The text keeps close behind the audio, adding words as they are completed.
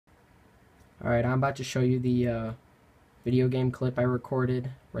Alright, I'm about to show you the video game clip I recorded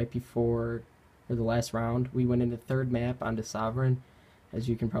right before or the last round. We went into third map onto Sovereign. As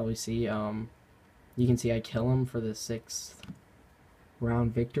you can probably see, you can see I kill him for the sixth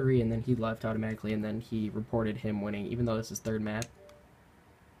round victory, and then he left automatically, and then he reported him winning, even though this is third map.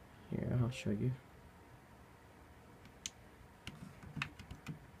 Here, I'll show you.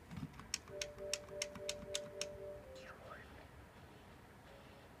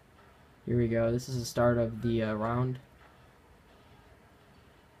 Here we go. This is the start of the round.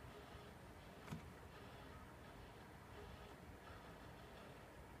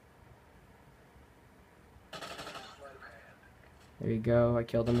 There you go. I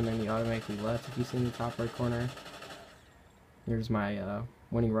killed him, and then he automatically left. If you see in the top right corner, here's my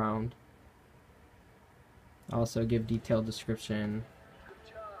winning round. I'll also give detailed description.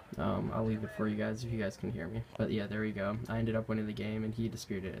 I'll leave it for you guys if you guys can hear me. But yeah, there we go. I ended up winning the game, and he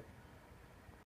disputed it.